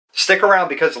Stick around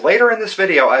because later in this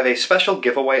video I have a special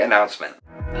giveaway announcement.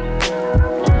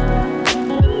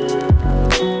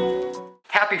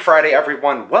 Happy Friday,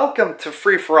 everyone. Welcome to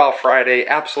Free For All Friday.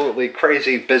 Absolutely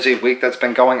crazy, busy week that's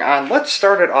been going on. Let's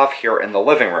start it off here in the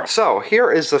living room. So here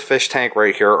is the fish tank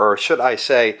right here, or should I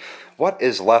say, what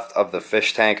is left of the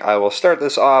fish tank. I will start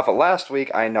this off. Last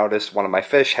week I noticed one of my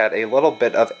fish had a little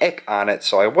bit of ick on it,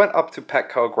 so I went up to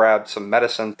Petco, grabbed some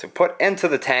medicine to put into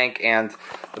the tank, and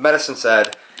the medicine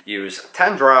said use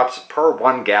 10 drops per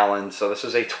 1 gallon. So this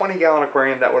is a 20-gallon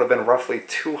aquarium. That would have been roughly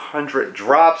 200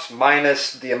 drops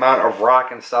minus the amount of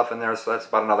rock and stuff in there, so that's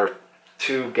about another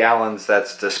 2 gallons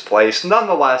that's displaced.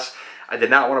 Nonetheless, I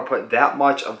did not want to put that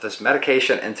much of this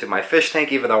medication into my fish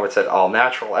tank, even though it said all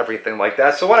natural, everything like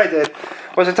that. So what I did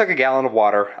was I took a gallon of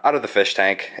water out of the fish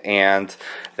tank, and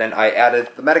then I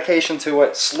added the medication to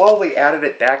it, slowly added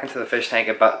it back into the fish tank.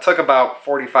 It took about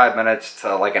 45 minutes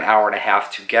to like an hour and a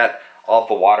half to get all of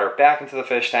the water back into the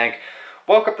fish tank.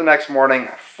 Woke up the next morning,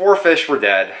 4 fish were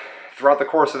dead. Throughout the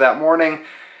course of that morning,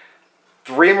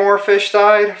 3 more fish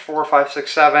died, 4, 5,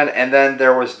 6, 7, and then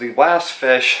there was the last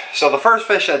fish. So the first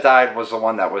fish that died was the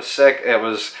one that was sick. It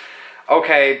was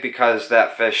okay because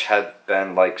that fish had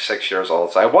been like 6 years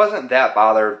old. So I wasn't that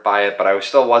bothered by it, but I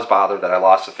still was bothered that I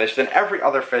lost the fish. Then every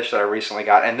other fish that I recently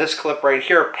got, and this clip right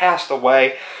here, passed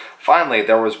away. Finally,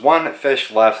 there was one fish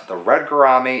left, the red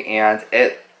gourami, and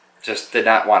it just did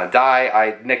not want to die.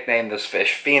 I nicknamed this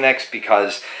fish Phoenix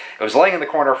because it was laying in the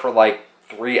corner for like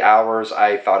 3 hours.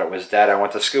 I thought it was dead. I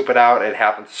went to scoop it out. It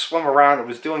happened to swim around. It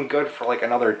was doing good for like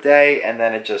another day, and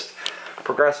then it just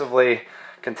progressively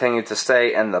continued to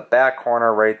stay in the back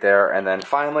corner right there. And then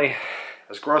finally,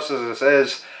 as gross as this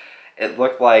is, it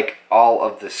looked like all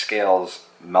of the scales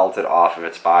melted off of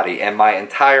its body. And my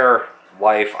entire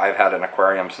life, I've had an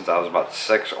aquarium since I was about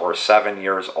 6 or 7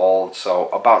 years old. So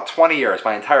about 20 years,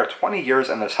 my entire 20 years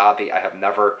in this hobby, I have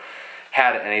never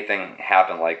had anything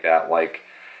happen like that. Like,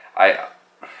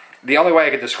 the only way I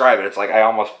could describe it, it's like I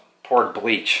almost poured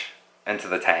bleach into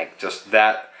the tank. Just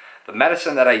that, the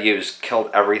medicine that I used killed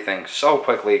everything so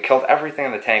quickly. It killed everything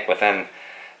in the tank within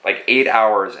like 8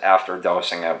 hours after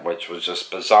dosing it, which was just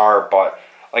bizarre. But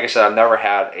like I said, I've never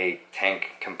had a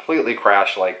tank completely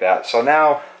crash like that. So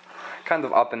now, kind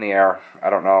of up in the air. I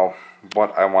don't know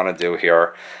what I want to do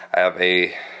here. I have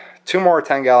 2 more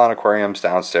 10-gallon aquariums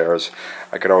downstairs.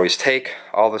 I could always take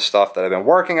all the stuff that I've been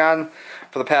working on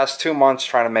for the past 2 months,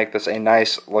 trying to make this a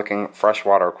nice looking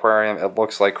freshwater aquarium. It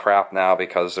looks like crap now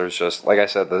because there's just, like I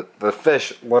said, the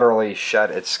fish literally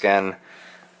shed its skin.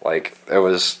 Like, it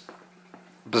was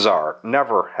bizarre.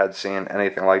 Never had seen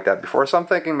anything like that before. So I'm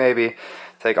thinking maybe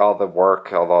take all the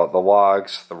work, all the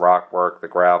logs, the rock work, the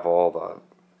gravel, the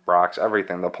rocks,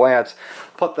 everything, the plants,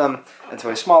 put them into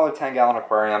a smaller 10-gallon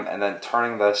aquarium, and then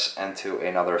turning this into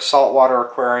another saltwater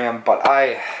aquarium. But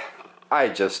I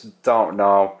just don't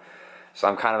know. So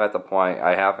I'm kind of at the point,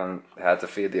 I haven't had to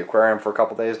feed the aquarium for a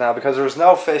couple days now because there's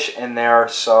no fish in there.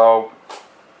 So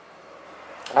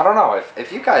I don't know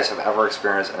if you guys have ever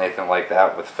experienced anything like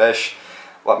that with fish.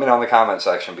 Let me know in the comment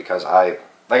section, because like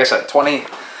I said,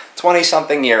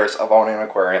 20-something years of owning an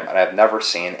aquarium, and I've never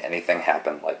seen anything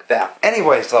happen like that.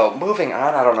 Anyways, though, moving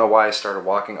on, I don't know why I started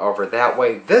walking over that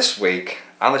way. This week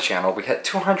on the channel, we hit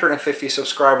 250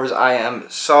 subscribers. I am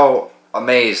so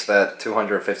amazed that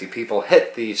 250 people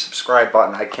hit the subscribe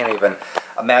button. I can't even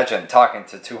imagine talking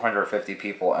to 250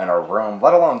 people in a room,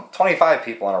 let alone 25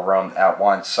 people in a room at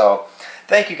once. So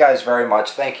thank you guys very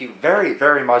much. Thank you very,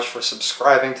 very much for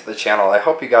subscribing to the channel. I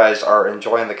hope you guys are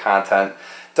enjoying the content.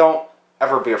 Don't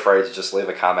ever be afraid to just leave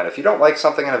a comment. If you don't like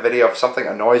something in a video, if something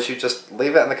annoys you, just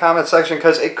leave it in the comment section,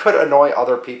 because it could annoy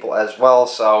other people as well.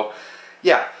 So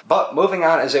yeah, but moving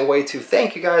on, as a way to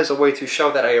thank you guys, a way to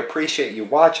show that I appreciate you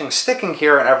watching, sticking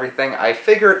here and everything, I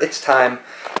figured it's time,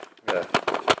 I'm gonna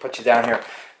put you down here,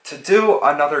 to do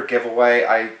another giveaway.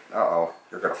 Uh-oh,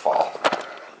 you're gonna fall.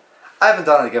 I haven't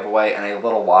done a giveaway in a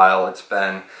little while. It's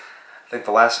been, I think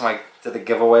the last time I did a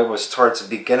giveaway was towards the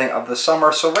beginning of the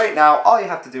summer. So right now, all you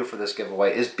have to do for this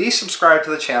giveaway is be subscribed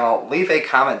to the channel, leave a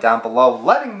comment down below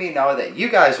letting me know that you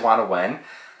guys want to win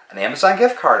an Amazon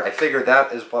gift card. I figured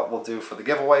that is what we'll do for the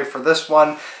giveaway for this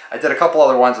one. I did a couple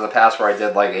other ones in the past where I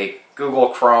did like a Google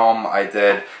Chrome, I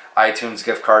did iTunes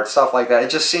gift card, stuff like that. It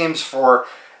just seems, for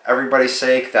everybody's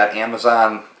sake, that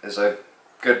Amazon is a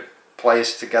good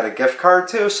place to get a gift card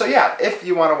to. So yeah, if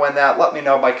you want to win that, let me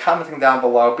know by commenting down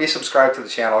below. Be subscribed to the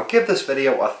channel. Give this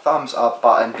video a thumbs up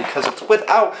button, because it's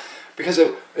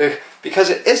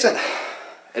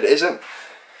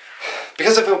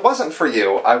because if it wasn't for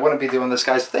you, I wouldn't be doing this,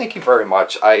 guys. Thank you very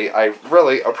much. I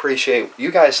really appreciate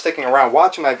you guys sticking around,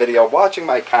 watching my video, watching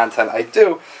my content. I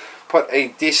do put a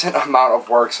decent amount of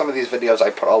work. Some of these videos I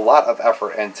put a lot of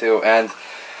effort into, and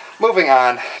moving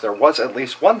on, there was at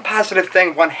least one positive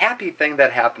thing, one happy thing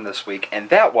that happened this week, and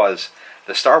that was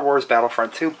the Star Wars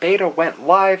Battlefront II beta went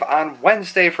live on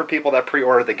Wednesday for people that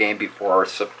pre-ordered the game before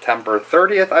September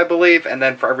 30th, I believe, and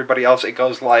then for everybody else it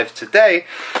goes live today.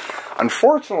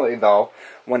 Unfortunately, though,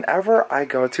 whenever I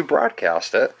go to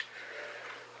broadcast it,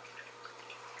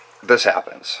 this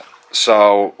happens.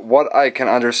 So, what I can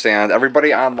understand,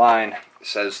 everybody online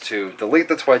says to delete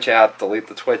the Twitch app, delete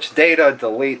the Twitch data,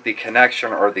 delete the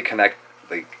connection or the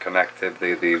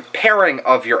pairing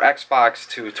of your Xbox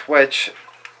to Twitch,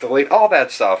 delete all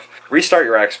that stuff, restart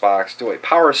your Xbox, do a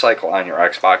power cycle on your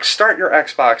Xbox, start your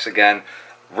Xbox again,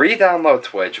 re-download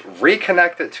Twitch,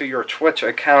 reconnect it to your Twitch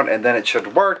account, and then it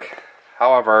should work.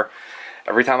 However,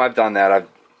 every time I've done that, I've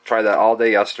tried that all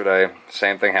day yesterday,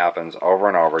 same thing happens over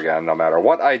and over again. No matter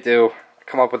what I do, I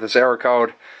come up with this error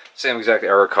code, same exact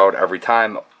error code every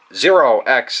time,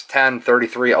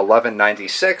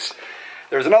 0x10331196.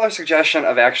 There's another suggestion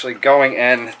of actually going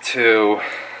into,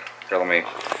 here, let me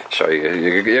show you.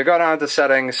 You go down to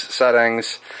settings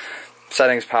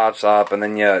pops up, and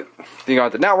then you go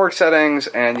into network settings,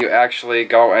 and you actually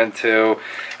go into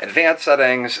advanced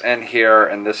settings in here,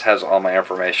 and this has all my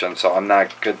information, so I'm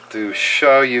not good to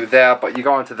show you that, but you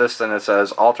go into this, and it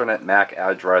says alternate MAC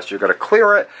address. You're going to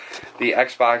clear it. The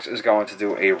Xbox is going to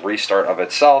do a restart of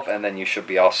itself, and then you should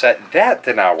be all set. That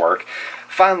did not work.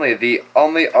 Finally, the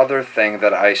only other thing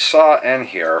that I saw in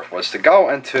here was to go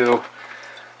into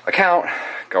account,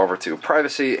 go over to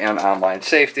privacy and online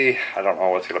safety. I don't know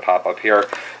what's going to pop up here.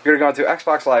 You're going to go into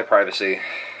Xbox Live privacy.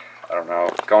 I don't know.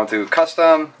 Go into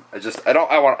custom. I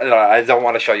don't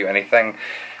want to show you anything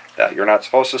that you're not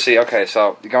supposed to see. Okay,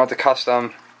 so you go into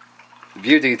custom,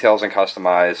 view details and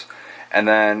customize, and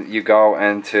then you go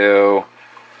into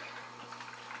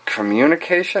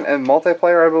communication and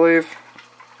multiplayer, I believe.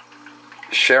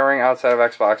 Sharing outside of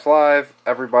Xbox Live,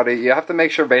 everybody, you have to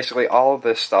make sure basically all of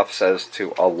this stuff says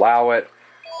to allow it.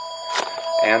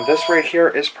 And this right here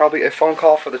is probably a phone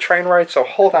call for the train ride, so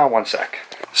hold on one sec.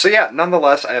 So yeah,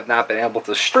 nonetheless, I have not been able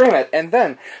to stream it, and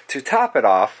then to top it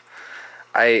off,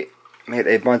 I made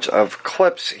a bunch of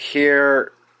clips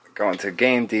here, going to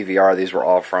game DVR. These were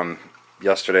all from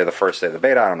yesterday, the first day of the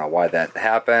beta. I don't know why that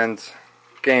happened.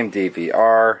 Game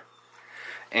DVR,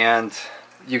 and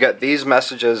you get these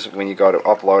messages when you go to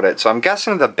upload it. So I'm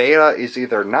guessing the beta is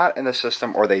either not in the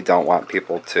system or they don't want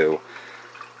people to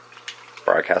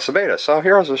broadcast the beta. So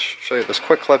here, I'll just show you this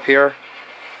quick clip here.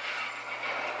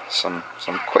 Some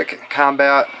quick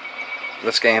combat.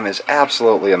 This game is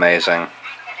absolutely amazing.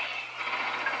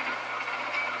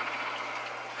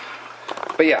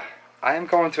 But yeah, I am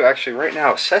going to actually right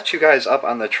now set you guys up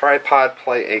on the tripod,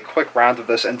 play a quick round of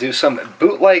this, and do some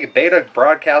bootleg beta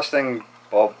broadcasting.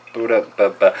 Well,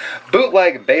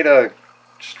 bootleg beta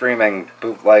streaming,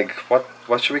 bootleg, what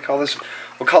should we call this?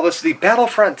 We'll call this the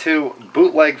Battlefront 2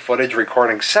 bootleg footage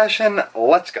recording session.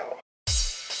 Let's go.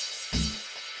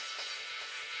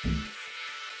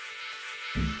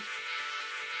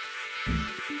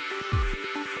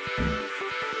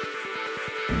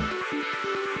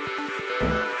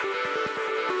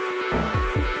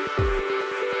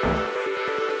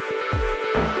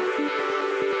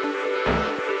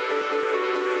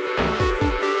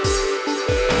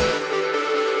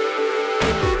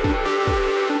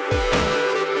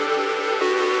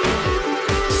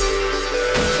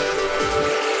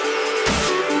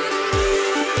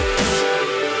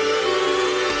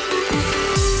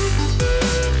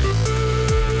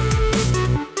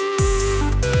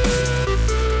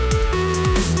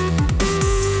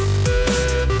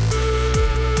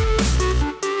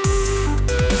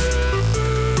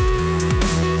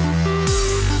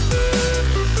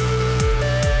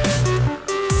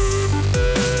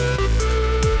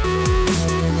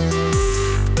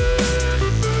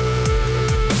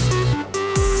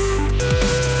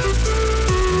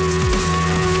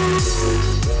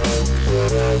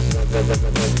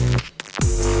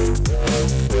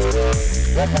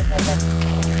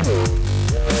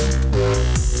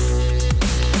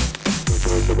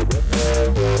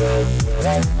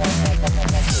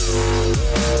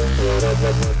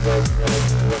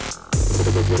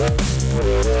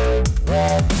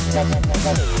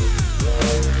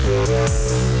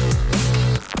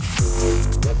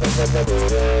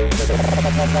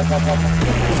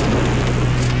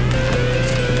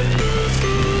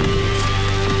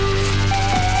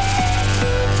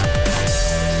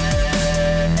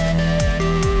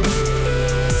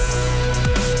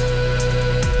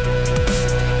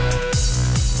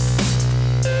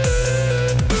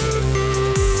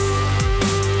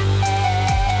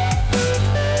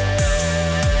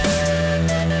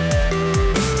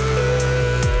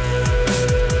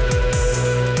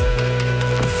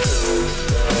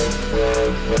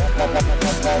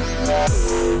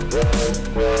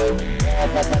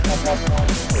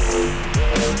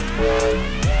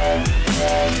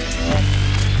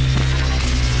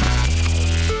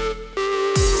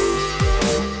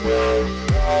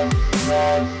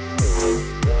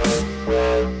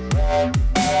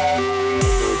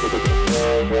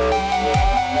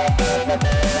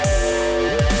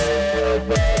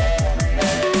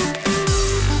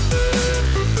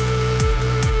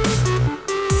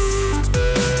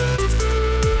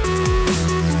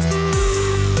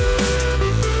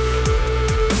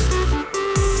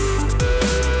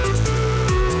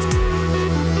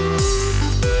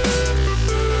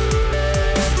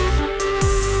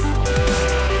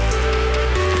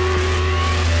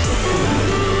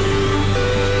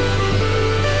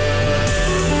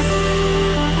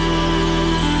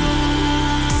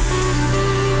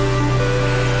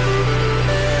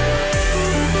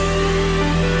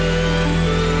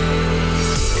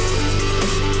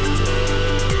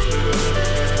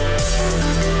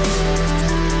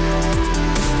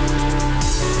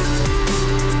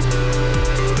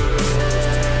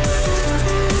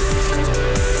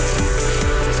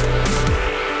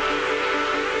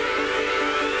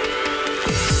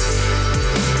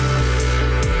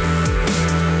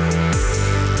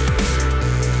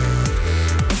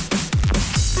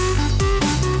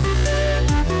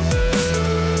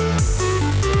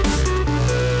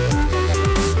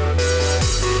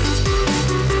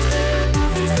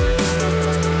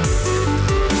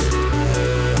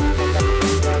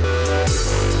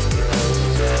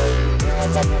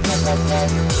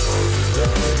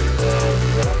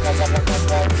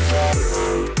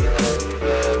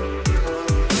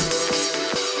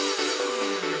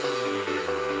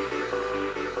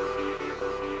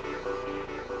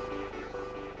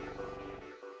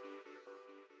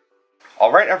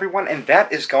 Alright everyone, and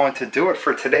that is going to do it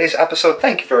for today's episode.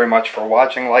 Thank you very much for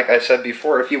watching. Like I said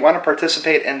before, if you want to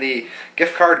participate in the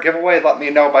gift card giveaway, let me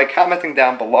know by commenting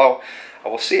down below. I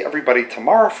will see everybody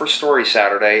tomorrow for Story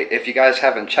Saturday. If you guys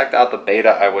haven't checked out the beta,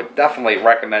 I would definitely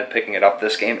recommend picking it up.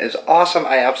 This game is awesome.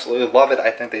 I absolutely love it. I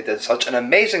think they did such an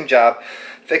amazing job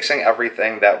fixing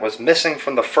everything that was missing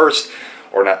from the first,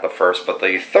 or not the first, but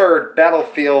the third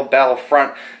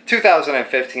Battlefront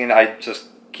 2015. I just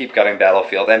keep getting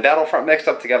Battlefield and Battlefront mixed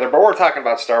up together, but we're talking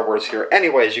about Star Wars here.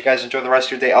 Anyways, you guys enjoy the rest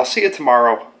of your day. I'll see you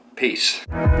tomorrow. Peace.